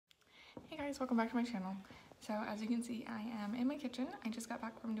guys, welcome back to my channel. So as you can see, I am in my kitchen. I just got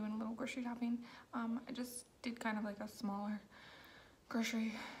back from doing a little grocery shopping. I just did kind of like a smaller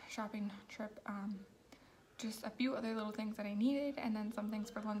grocery shopping trip. Just a few other little things that I needed, and then some things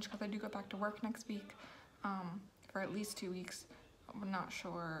for lunch because I do go back to work next week for at least 2 weeks. I'm not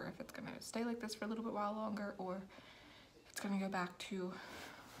sure if it's gonna stay like this for a little bit while longer or if it's gonna go back to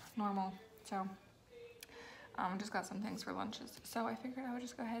normal. So just got some things for lunches. So I figured I would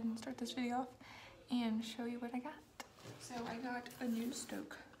just go ahead and start this video off and show you what I got. So I got a new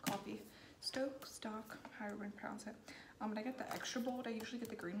Stoke coffee. Stock, however you pronounce it. But I got the extra bold. I usually get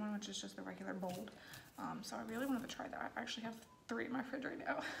the green one, which is just the regular bold. So I really wanted to try that. I actually have 3 in my fridge right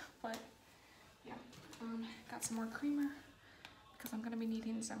now. But yeah, got some more creamer because I'm gonna be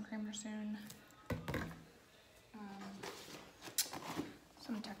needing some creamer soon.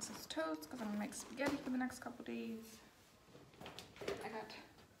 Some Texas toast because I'm gonna make spaghetti for the next couple days. I got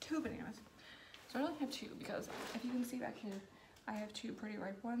 2 bananas. So I only have 2 because if you can see back here, I have 2 pretty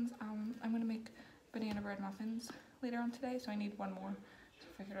ripe ones. I'm gonna make banana bread muffins later on today, so I need 1 more. So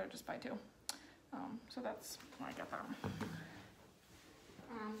I figured I'd just buy 2. So that's why I got that one.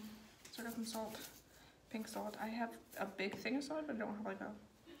 So I got some salt, pink salt. I have a big thing of salt, but I don't have like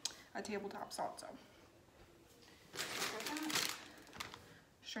a tabletop salt, so. Got that.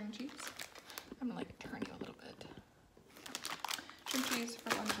 String cheese. I'm gonna like turn you a little bit. String cheese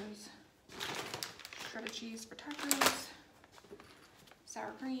for lunches. Shredded cheese for tacos.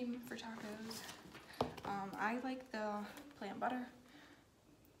 Sour cream for tacos. I like the plant butter.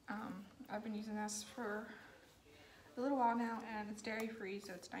 I've been using this for a little while now, and it's dairy free,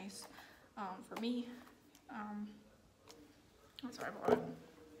 so it's nice for me. That's why I bought it.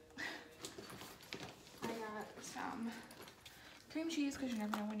 I got some cream cheese because you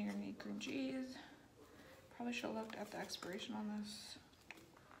never know when you're gonna need cream cheese. Probably should have looked at the expiration on this.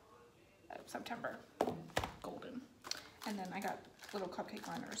 September, golden. And then I got little cupcake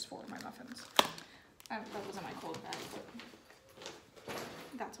liners for my muffins. That was in my cold bag, but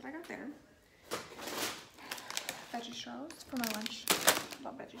that's what I got there. Veggie straws for my lunch. I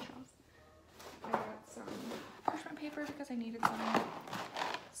love veggie straws. I got some parchment paper because I needed some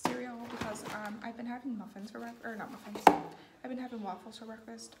cereal because I've been having muffins for breakfast, or not muffins. I've been having waffles for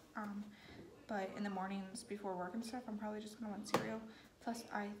breakfast. But in the mornings before work and stuff, I'm probably just gonna want cereal. Plus,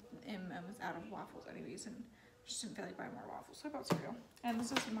 I was out of waffles anyways, and just didn't feel like buying more waffles, so I bought cereal. And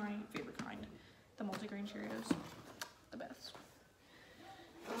this is my favorite kind, the multigrain Cheerios, the best.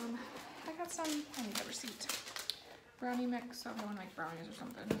 I got some, I need a receipt, brownie mix, so I'm gonna make brownies or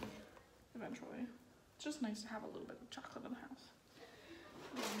something eventually. It's just nice to have a little bit of chocolate in the house.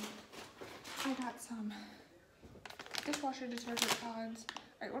 I got some dishwasher detergent pods.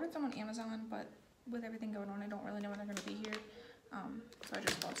 I ordered some on Amazon, but with everything going on, I don't really know when they're gonna be here. So I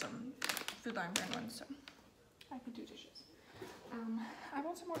just bought some Food Lion brand ones, so I could do dishes. I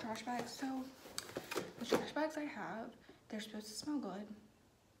bought some more trash bags. So the trash bags I have, they're supposed to smell good.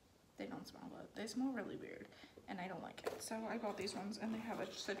 They don't smell good. They smell really weird, and I don't like it. So I bought these ones, and they have a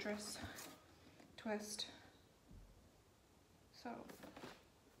citrus twist. So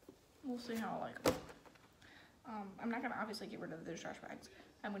we'll see how I like them. I'm not gonna obviously get rid of those trash bags.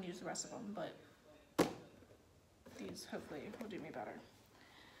 I'm gonna use the rest of them, but these hopefully will do me better.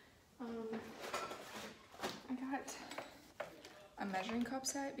 I got a measuring cup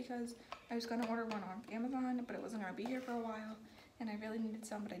set because I was gonna order one on Amazon, but it wasn't gonna be here for a while, and I really needed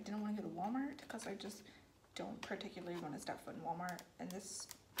some, but I didn't want to go to Walmart because I just don't particularly want to step foot in Walmart and this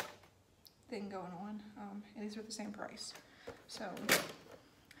thing going on. And these are the same price, so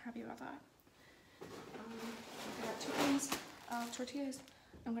happy about that. I got 2 things of tortillas.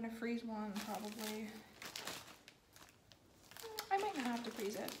 I'm gonna freeze one probably. I might not have to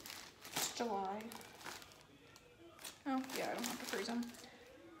freeze it. It's July. Oh, yeah, I don't have to freeze them.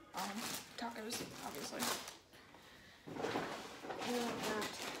 Tacos, obviously. I got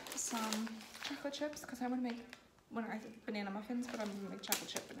some chocolate chips because I'm gonna make banana muffins, but I'm gonna make chocolate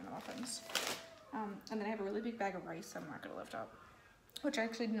chip banana muffins. And then I have a really big bag of rice I'm not gonna lift up, which I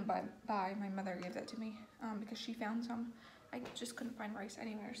actually didn't buy. My mother gave that to me because she found some. I just couldn't find rice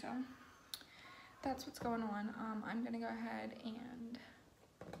anywhere, so that's what's going on. I'm gonna go ahead and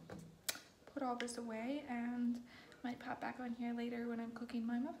put all this away and might pop back on here later when I'm cooking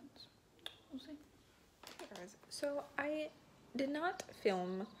my muffins. We'll see. Hey guys, so I did not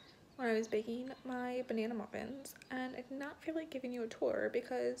film when I was baking my banana muffins, and I did not feel like giving you a tour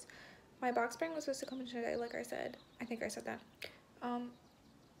because my box spring was supposed to come in today, like I said. I think I said that. And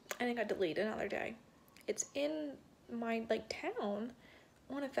it got delayed another day. It's in my town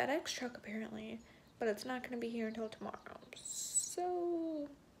on a FedEx truck apparently, but it's not going to be here until tomorrow. So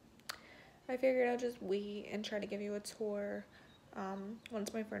I figured I'll just wait and try to give you a tour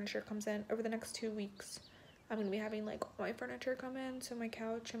once my furniture comes in. Over the next 2 weeks, I'm gonna be having like all my furniture come in, so my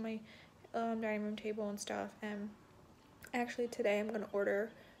couch and my dining room table and stuff. And actually today I'm gonna order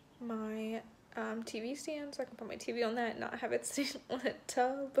my TV stand so I can put my TV on that and not have it sit on a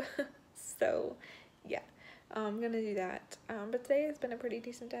tub. So yeah, I'm gonna do that. But today has been a pretty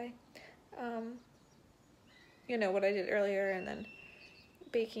decent day. You know what I did earlier, and then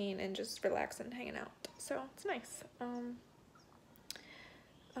baking and just relaxing and hanging out, so it's nice.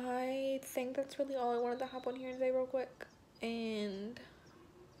 I think that's really all I wanted to hop on here today real quick, and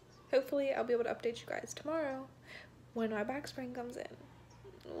hopefully I'll be able to update you guys tomorrow when my back spring comes in.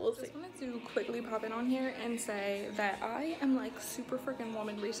 We'll see. I just wanted to quickly pop in on here and say that I am like super freaking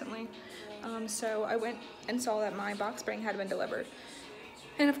woman recently. So I went and saw that my box spring had been delivered,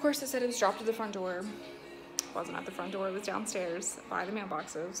 and of course it said it was dropped at the front door. It wasn't at the front door, it was downstairs by the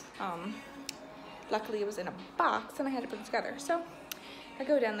mailboxes. Luckily it was in a box and I had to put it together. So I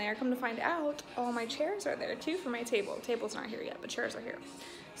go down there, come to find out all my chairs are there too for my table. Table's not here yet, but chairs are here.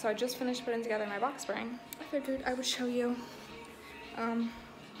 So I just finished putting together my box spring. I figured I would show you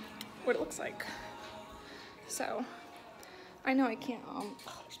what it looks like. So I know I can't,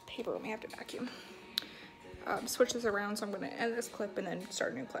 there's paper on me, I have to vacuum. Switch this around, so I'm gonna end this clip and then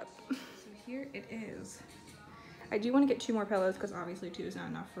start a new clip. So here it is. I do want to get 2 more pillows because obviously 2 is not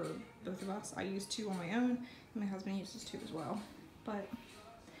enough for both of us. I use 2 on my own, and my husband uses 2 as well. But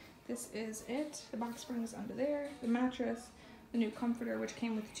this is it. The box spring is under there, the mattress, the new comforter, which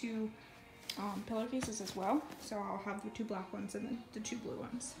came with 2 pillowcases as well. So I'll have the 2 black ones and then the 2 blue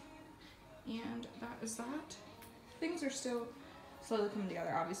ones. And that is that. Things are still slowly coming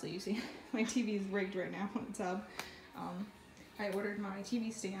together. Obviously, you see my TV is rigged right now on the tub. I ordered my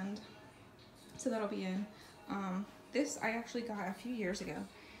TV stand, so that'll be in. This I actually got a few years ago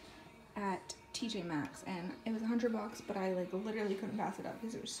at TJ Maxx, and it was $100, but I like literally couldn't pass it up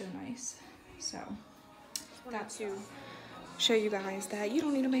because it was so nice. So that's to show you guys that you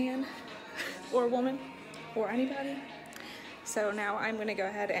don't need a man or a woman or anybody. So now I'm gonna go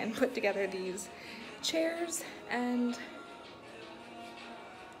ahead and put together these chairs, and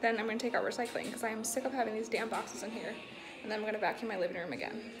then I'm gonna take out recycling because I'm sick of having these damn boxes in here. And then I'm gonna vacuum my living room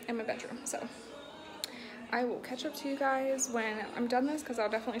again and my bedroom. So I will catch up to you guys when I'm done this, because I'll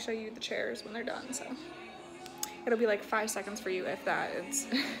definitely show you the chairs when they're done. So it'll be like 5 seconds for you, if that. It's,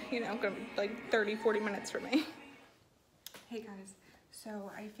 you know, gonna be like 30-40 minutes for me. Hey guys, so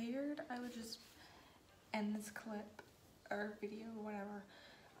I figured I would just end this clip or video or whatever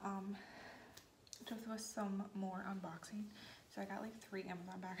just with some more unboxing. So I got like 3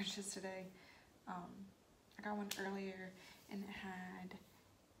 Amazon packages today. I got one earlier and it had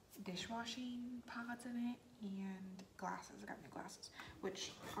dishwashing pods in it and glasses. I got new glasses,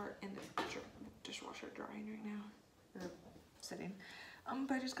 which are in the dishwasher drying right now, or sitting.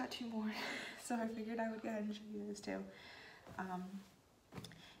 But I just got 2 more, so I figured I would go ahead and show you those 2,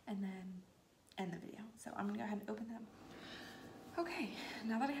 and then end the video. So I'm gonna go ahead and open them. Okay,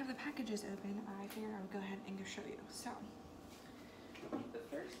 now that I have the packages open, I figured I would go ahead and go show you. So the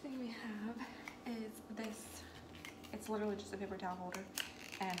first thing we have is this. It's literally just a paper towel holder.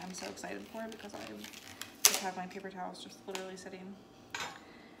 And I'm so excited for it because I just have my paper towels just literally sitting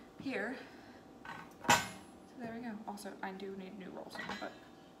here. So there we go. Also, I do need new rolls now, but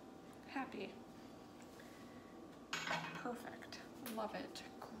happy. Perfect. Love it.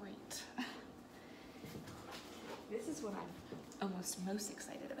 Great. This is what I'm almost most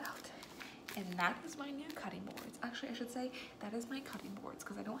excited about. And that is my new cutting boards. Actually, I should say that is my cutting boards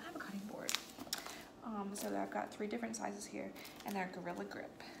because I don't have a cutting board. So I've got 3 different sizes here, and they're Gorilla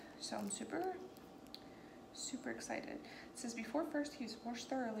Grip. So I'm super excited. It says, before first use, wash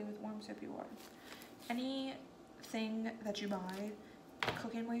thoroughly with warm soapy water. Anything that you buy,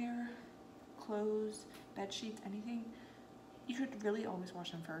 cookingware, clothes, bed sheets, anything, you should really always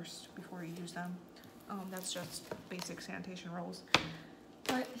wash them first before you use them. That's just basic sanitation rules.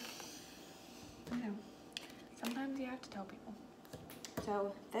 But, you know, sometimes you have to tell people.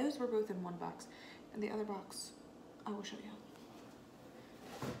 So those were both in one box. And the other box, I will show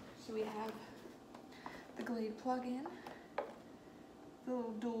you. So we have the Glade plug-in, the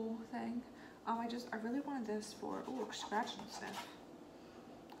little dual thing. I really wanted this for, oh, scratch and sniff.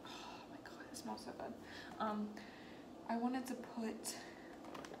 Oh my god, it smells so good. I wanted to put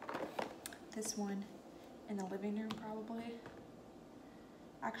this one in the living room probably.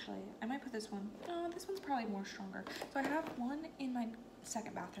 Actually, I might put this one, this one's probably more stronger. So I have one in my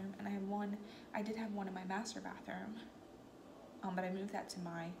second bathroom, and I did have one in my master bathroom, but I moved that to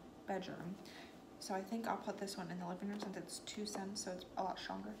my bedroom. So I think I'll put this one in the living room since it's 2 cents, so it's a lot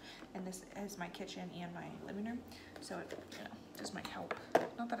stronger. And this is my kitchen and my living room, so it, you know, just might help.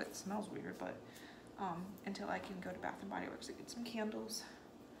 Not that it smells weird, but until I can go to Bath and Body Works to get some candles,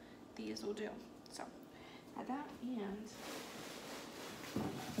 these will do. So at that, and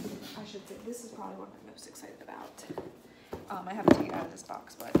I should say this is probably what I'm most excited about. I haven't taken it out of this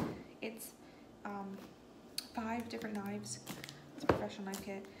box, but it's 5 different knives. It's a professional knife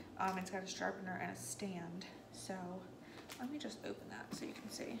kit. It's got a sharpener and a stand. So let me just open that so you can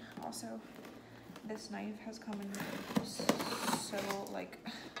see. Also, this knife has come in so like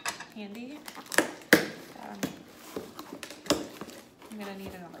handy. I'm gonna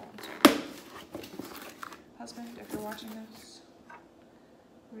need another one soon. Husband, if you're watching this,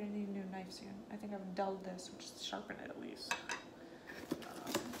 we're gonna need a new knife soon. I think I've dulled this, which is sharpen it at least.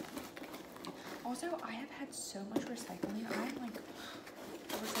 Also, I have had so much recycling. I'm like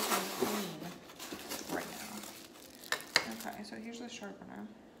recycling queen right now. Okay, so here's the sharpener.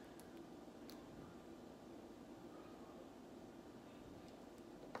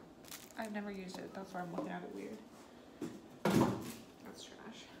 I've never used it, that's why I'm looking at it weird. That's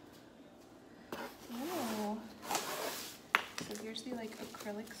trash. Oh. So here's the like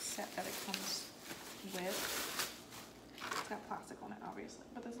acrylic set that it comes with. It's got plastic on it obviously,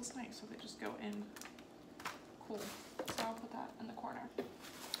 but this is nice, so they just go in. Cool. So I'll put that in the corner.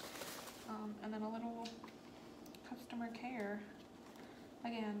 And then a little customer care.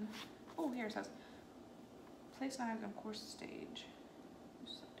 Again, oh, here it says, place knives on coarse stage.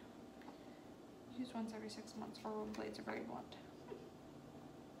 Use once every 6 months, or blades are very blunt.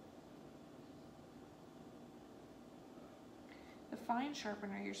 The fine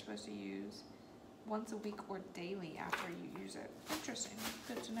sharpener you're supposed to use once a week or daily after you use it. Interesting,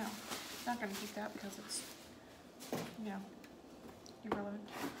 good to know. Not gonna keep that because it's, you know, irrelevant.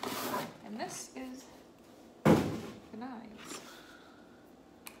 And this is the knives.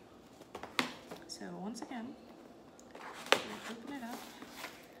 So once again, open it up.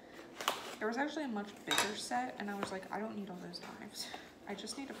 There was actually a much bigger set, and I was like, I don't need all those knives. I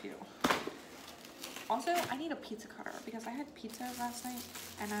just need a few. Also, I need a pizza cutter because I had pizza last night,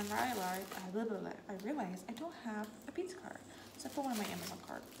 and I realized I don't have a pizza cutter, except for one of my Amazon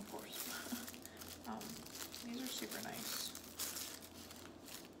card, of course. These are super nice.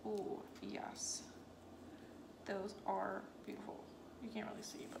 Oh, yes. Those are beautiful. You can't really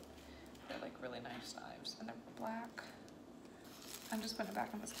see, but they're like really nice knives, and they're black. I'm just putting it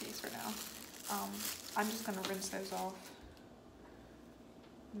back in this case for now. I'm just gonna rinse those off.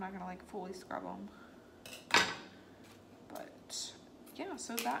 I'm not gonna like fully scrub them. But yeah,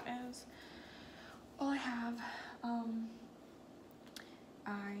 so that is all I have.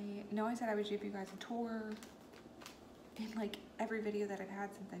 I know I said I would give you guys a tour in like every video that I've had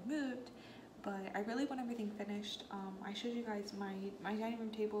since I moved, but I really want everything finished. I showed you guys my dining room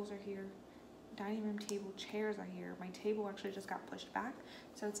tables are here. Dining room table chairs are here. My table actually just got pushed back,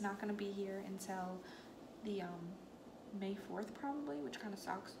 so it's not going to be here until the May 4th probably, which kind of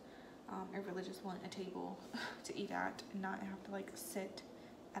sucks. I really just want a table to eat at and not have to like sit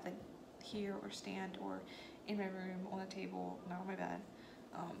at the here or stand or in my room on a table, not on my bed.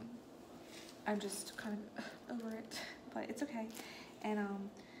 I'm just kind of over it, but it's okay. And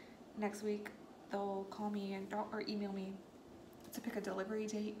next week they'll call me and or email me to pick a delivery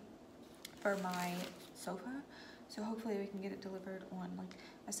date for my sofa, so hopefully we can get it delivered on like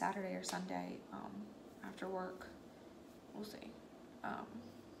a Saturday or Sunday after work. We'll see.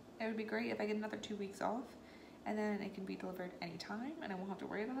 It would be great if I get another 2 weeks off and then it can be delivered anytime and I won't have to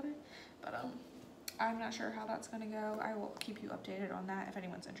worry about it, but I'm not sure how that's gonna go. I will keep you updated on that if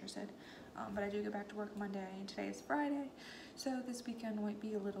anyone's interested. But I do go back to work Monday, and today is Friday, so this weekend might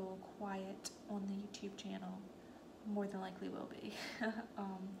be a little quiet on the YouTube channel. More than likely will be.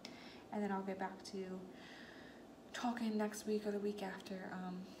 And then I'll get back to talking next week or the week after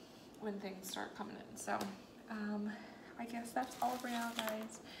when things start coming in. So I guess that's all for now,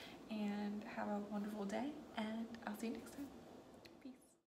 guys, and have a wonderful day, and I'll see you next time.